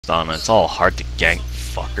It's all hard to gank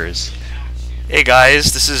fuckers. Hey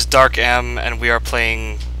guys, this is Dark M, and we are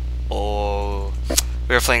playing. We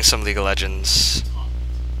are playing some League of Legends.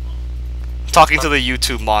 Talking to the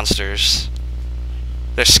YouTube monsters.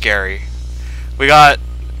 They're scary. We got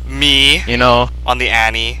me, on the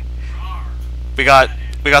Annie. We got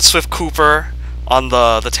Swift Cooper on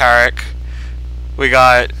the Taric. We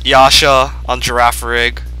got Yasha on Giraffe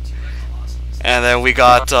Rig, and then we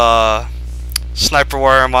got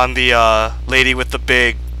Sniperworm on the lady with the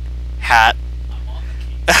big hat.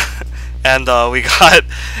 And we got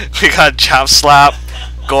JapSlap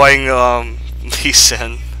going Lee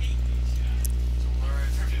Sin.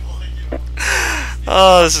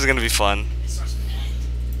 Oh, this is gonna be fun.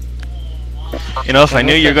 If I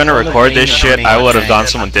knew you were gonna record this shit, I would have done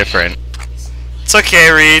someone different. It's okay,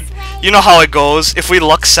 Reed. You know how it goes. If we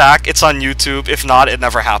luck sack, it's on YouTube. If not, it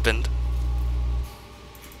never happened.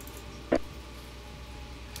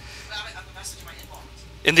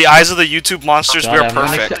 In the eyes of the YouTube monsters, we are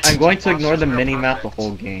perfect. I'm going to ignore the mini-map the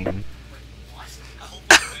whole game.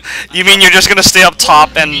 You mean you're just gonna stay up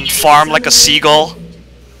top and farm like a seagull?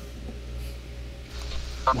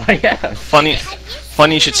 Yeah. Funny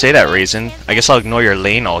you should say that, Raisin. I guess I'll ignore your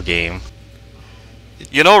lane all game.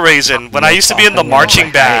 You know, Raisin, when I used to be in the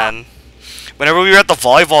marching band, whenever we were at the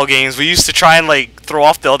volleyball games, we used to try and like throw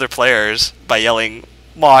off the other players by yelling,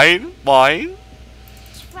 "Mine, mine."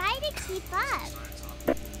 Try to keep up.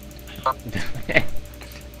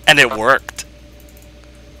 And it worked.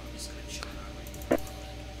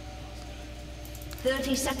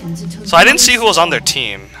 30 seconds until So I didn't see who was on their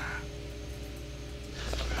team.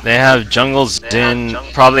 They have jungle Zin,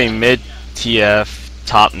 probably mid TF,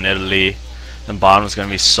 top Nidalee, and bottom is gonna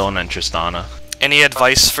be Sona and Tristana. Any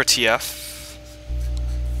advice for TF?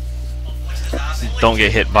 Don't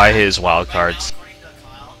get hit by his wild cards.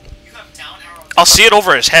 I'll see it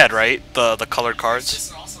over his head, right? The colored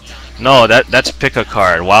cards. No, that's pick a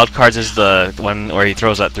card. Wild cards is the one where he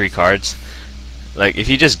throws out 3 cards. Like if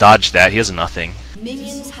he just dodged that, he has nothing.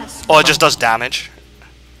 Oh, it just does damage.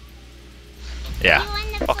 Yeah.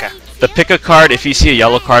 Okay. The pick a card, if you see a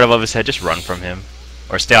yellow card above his head, just run from him.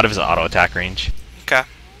 Or stay out of his auto attack range. Okay.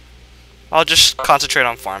 I'll just concentrate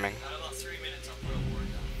on farming.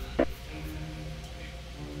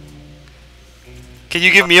 Can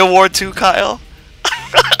you give me a ward too, Kyle?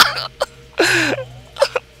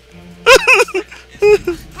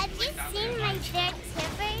 Have you seen my dead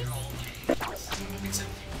tippers?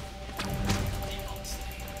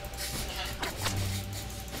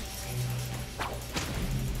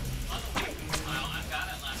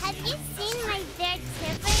 Have you seen my dead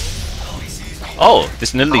tippers? Oh,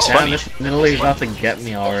 this Nidalee's funny. This Nidalee's about to get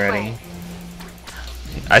me already.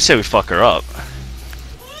 I say we fuck her up.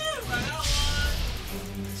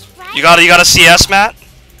 You got a CS, Matt?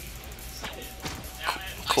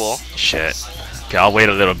 Cool. Shit. Okay, I'll wait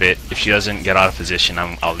a little bit. If she doesn't get out of position,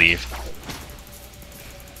 I'll leave.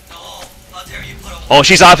 Oh,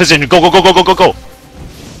 she's out of position. Go, go, go, go, go, go, go.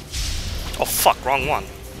 Oh fuck, wrong one.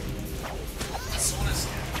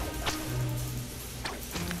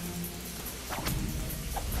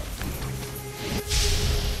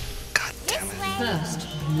 God damn it. first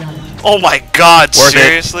blood. Oh my god, Worth it.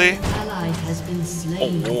 seriously? Ally has been Oh,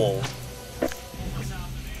 slain. whoa.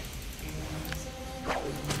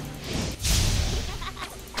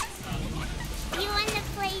 You wanna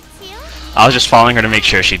play too? I was just following her to make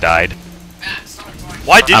sure she died.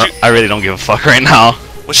 Why did you? I really don't give a fuck right now.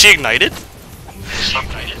 Was she ignited?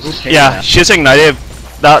 Yeah, she was ignited.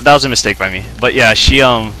 That was a mistake by me. But yeah, she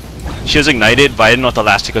was ignited, but I didn't know if the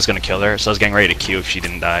last tick was gonna kill her, so I was getting ready to Q if she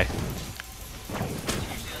didn't die.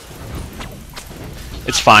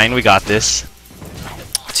 It's fine, we got this.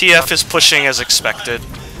 TF is pushing as expected. Try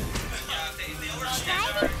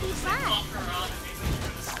to keep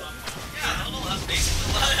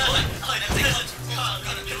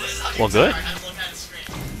up. Well, good.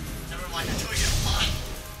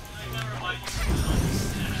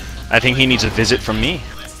 I think he needs a visit from me.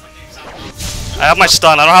 I have my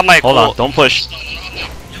stun. I don't have my. Hold on, don't push.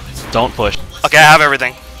 Don't push. Okay, I have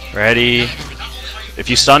everything. Ready? If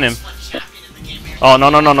you stun him. Oh, no,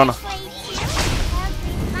 no, no, no, no. Play too?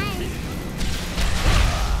 That'll be fun.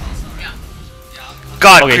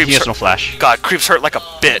 God, Okay, he creeps has hurt. no flash. God, creeps hurt like a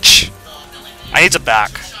bitch. I need to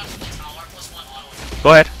back.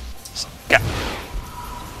 Go ahead. Yeah.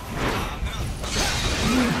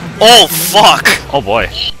 Oh fuck! Oh boy.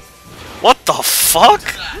 What the fuck?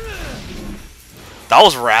 That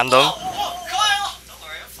was random.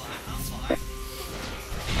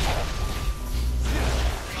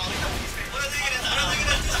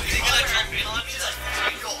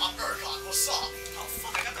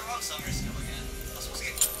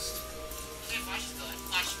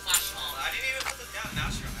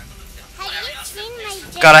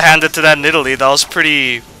 Gotta hand it to that Nidalee. That was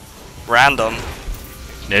pretty random.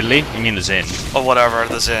 Nidalee? You mean the Zin? Or whatever,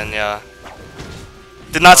 the Zin, yeah.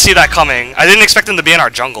 Did not see that coming. I didn't expect him to be in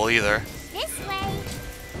our jungle either. This way.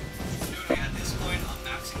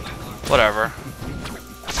 Whatever.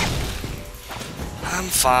 I'm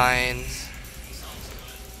fine.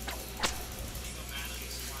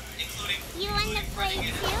 You want to play too?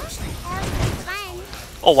 That'll be fun.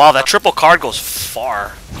 Oh wow, that triple card goes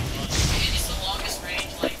far. It's the longest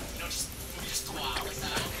range, like, you know, just go out like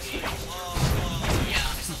that.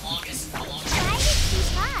 Yeah, it's the longest. Try to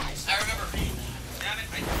keep up. I remember reading that. Damn it,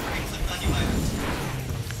 I freaking clicked on you by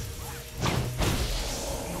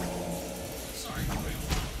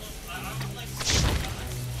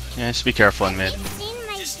Yeah, just be careful in mid. You've seen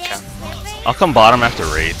my dead slippers? I'll come bottom after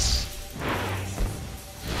raids.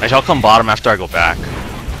 Actually, I'll come bottom after I go back. If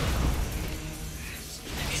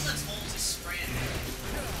he lets Holmes just spray it,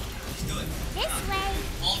 just do it. This way.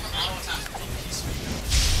 All from auto attack.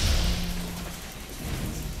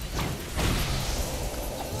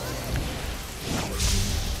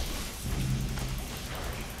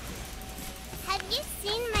 Have you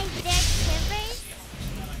seen my dead slippers?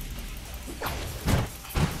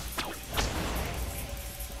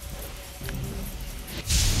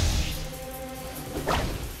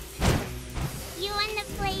 You want to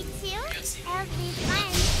play too? That'll be fun.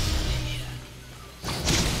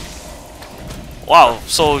 Wow,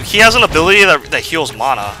 so he has an ability that heals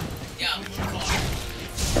mana. Yeah, with the car.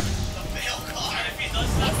 The fail car. If he does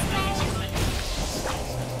that,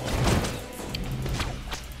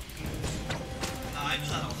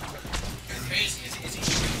 it's crazy. Is he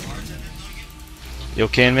shooting cards and then doing it? You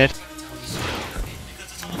okay in mid?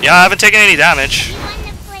 Yeah, I haven't taken any damage. You want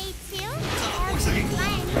to play too? That'll be fun.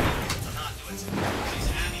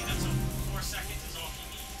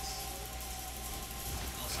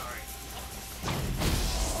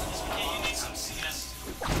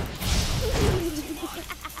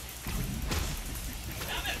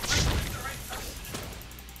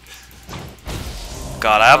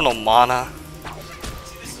 God, I have no mana.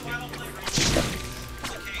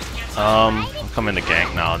 I'll come in the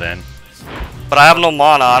gank now then. But I have no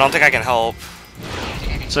mana. I don't think I can help.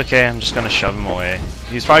 It's okay, I'm just gonna shove him away.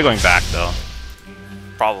 He's probably going back though.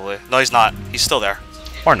 Probably. No, he's not. He's still there.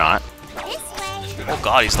 Or not. This way. Oh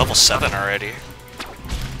god, he's level 7 already.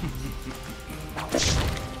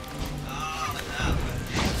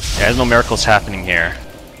 Yeah, there's no miracles happening here.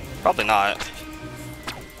 Probably not.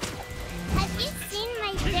 Have you seen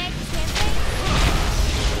my dead slippers?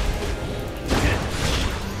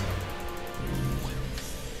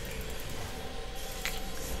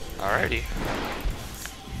 Alrighty.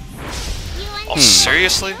 You want Oh, to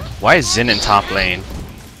seriously? Why is Zin in top lane?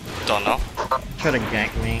 Don't know. Try to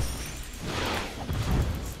gank me.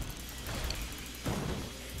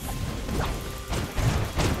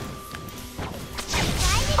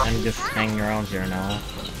 I'm just hanging around here now.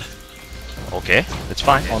 Okay, it's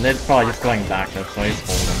fine. Oh, Ned's probably just going back, that's why he's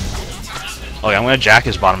holding. Okay, I'm gonna jack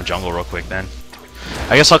his bottom jungle real quick then.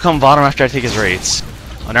 I guess I'll come bottom after I take his raids.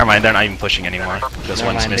 Oh, never mind, they're not even pushing anymore. Because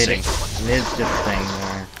Never one's mind, missing. Ned's just staying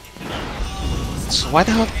there. So why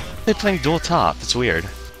the hell are they playing dual top? It's weird. They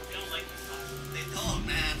don't,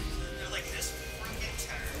 man. They're like this freaking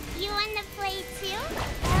terror. You want to play too?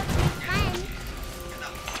 That'll be fun.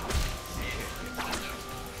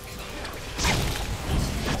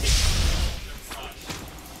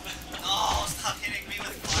 Oh, stop hitting me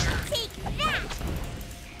with fire. Take that.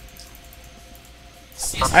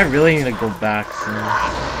 I really need to go back soon.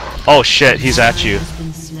 Oh shit, he's at you. Has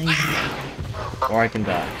been slain. Or I can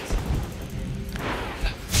die.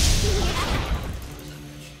 She's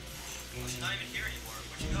not even here anymore.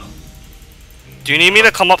 Where'd you go? Do you need me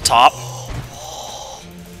to come up top?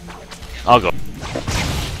 I'll go.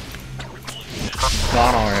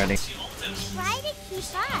 Gone already. Try to keep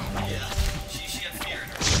up. Yeah. She had fear in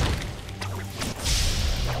her.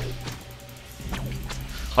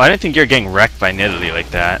 Oh, I didn't think you were getting wrecked by Nidalee like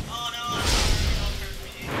that. Oh no.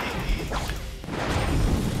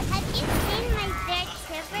 Have you seen my dead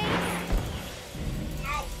slippers?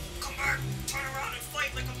 No, come back. Turn around and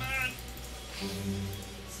fight like a man.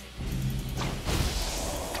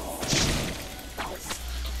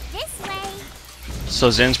 This way. So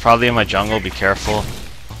Zin's probably in my jungle, be careful.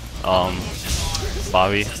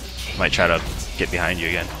 Bobby might try to get behind you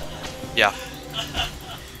again. Yeah.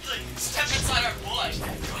 Step inside our bush.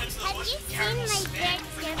 Have you seen my dead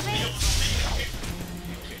slippers?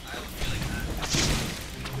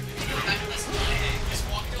 Just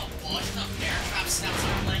walk through a bush and a bear trap snaps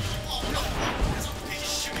our leg. Oh,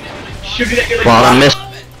 Bottom miss.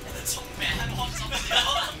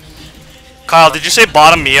 Kyle, did you say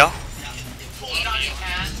bottom Mia?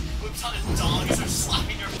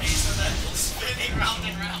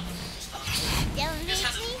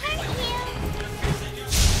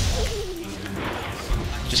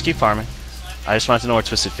 Just keep farming. I just wanted to know where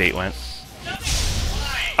Twisted Fate went.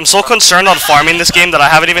 I'm so concerned on farming this game that I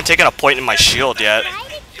haven't even taken a point in my shield yet.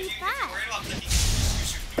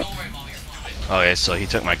 Okay, so he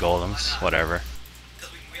took my golems. Whatever.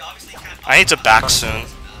 I need to back soon.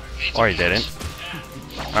 Or he didn't.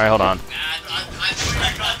 Alright, hold on.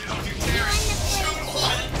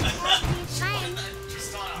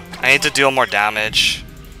 I need to deal more damage.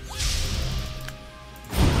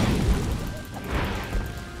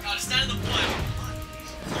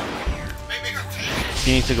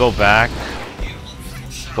 You need to go back.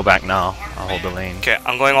 Go back now. I'll hold the lane. Okay,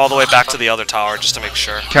 I'm going all the way back to the other tower just to make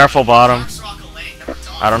sure. Careful, bottom.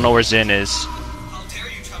 I don't know where Zin is.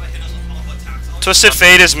 Twisted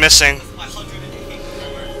Fate is missing.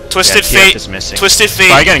 Twisted TF Fate is missing. Twisted Try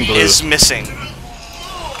Fate getting blue. is missing. Oh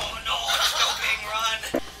no, I'm joking, run.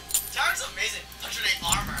 Taric's amazing. 108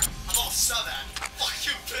 armor. I'm all sub at. Fuck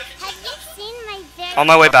you, bitch. Have you seen my very On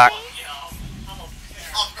my way back. I'm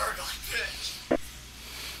Urgon, bitch.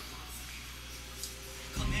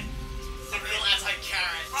 Come in. The real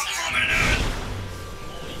anti-Karen. I'm coming in.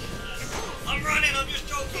 I'm running, I'm just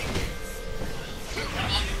joking.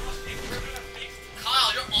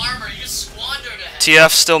 Kyle, your armor, you squandered it.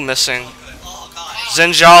 TF still missing. Oh god.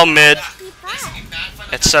 Zinjao mid, keep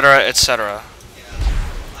up. etc., etc.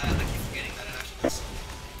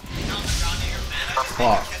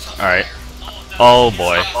 Fuck. Alright. Oh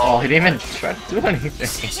boy. Oh, he didn't even try to do anything.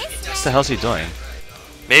 What the hell's he doing?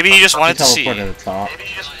 Maybe he just He wanted to see. teleported to the top.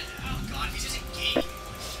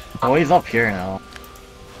 Oh, he's up here now.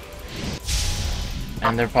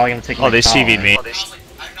 And they're probably gonna take Oh, my they tower. CV'd me. You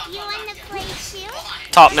wanna play too?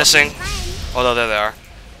 Top missing. Fine. Oh no, there they are.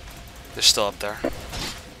 They're still up there.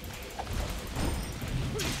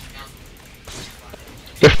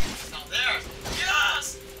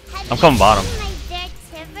 I'm coming bottom. Seen my dead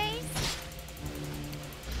Tivers?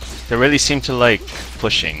 They really seem to like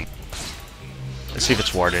pushing. Let's see if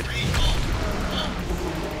it's warded.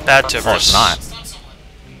 Bad Oh, Tivers. it's not.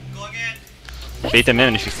 Go again. Bait them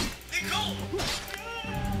in if you. Be cool.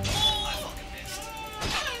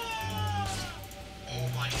 Oh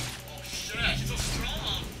my. Oh shit, she's so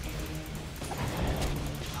strong.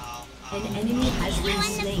 An enemy has You been wanna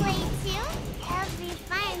slain. play too? It'll be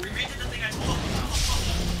fun. We redid the thing I told you.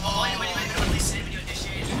 Oh, you literally say when you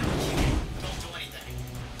initiate, you don't do anything.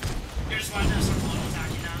 You're just running to a circle and attack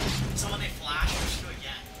you now. So when they flash, you just do it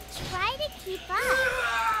again. Try to keep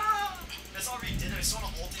up. That's all we did. I just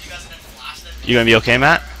want to ult you guys and then flash them. You gonna be okay,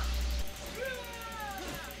 Matt?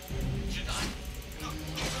 Should die.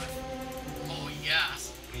 Oh,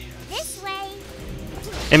 yes. This way.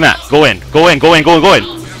 Hey, Matt, go in. Go in. Go in. Go in. Go in. You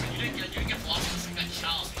didn't get blocked with that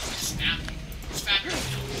chalice. You just spam your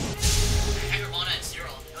shield. Have your mana at 0.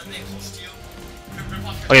 Let me close to you. Rip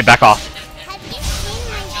off your Okay, back off. Have you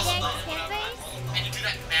seen my dead Tivers? and you do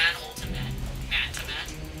that man ultimate. Man to man.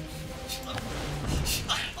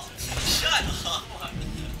 Shut up.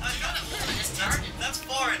 That's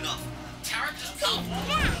far enough. Taric just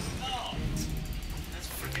pounds. That's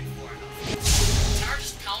freaking far enough. Taric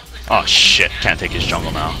just pounds the Oh shit! Can't take his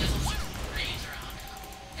jungle now.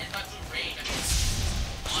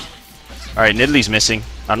 All right, Nidalee's missing.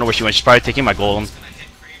 I don't know where she went. She's probably taking my golem.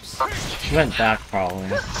 She went back probably.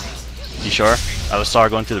 You sure? I saw her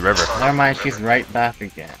going through the river. Never mind, she's right back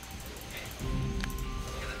again.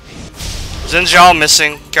 Zinjao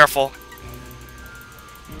missing. Careful.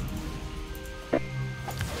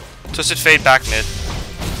 Twisted Fate back mid.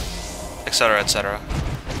 Etc. etc.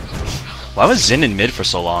 Why was Zin in mid for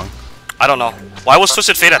so long? I don't know. Why was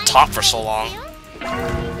Twisted Fate at top for so long?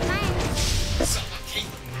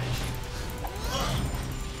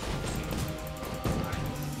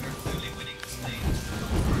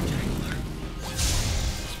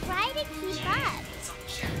 Try to keep up.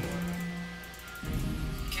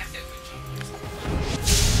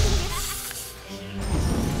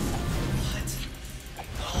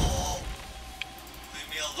 Leave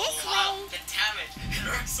me alone. This Kyle, way. the damage. It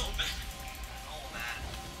hurts so bad. Oh man.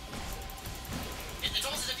 It's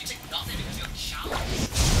almost as if you take nothing because you have challenge.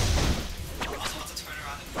 I was about to turn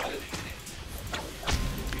around and put it in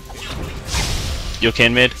it. You okay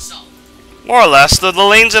in mid? So, More or less. The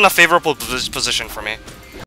lane's in a favorable position for me.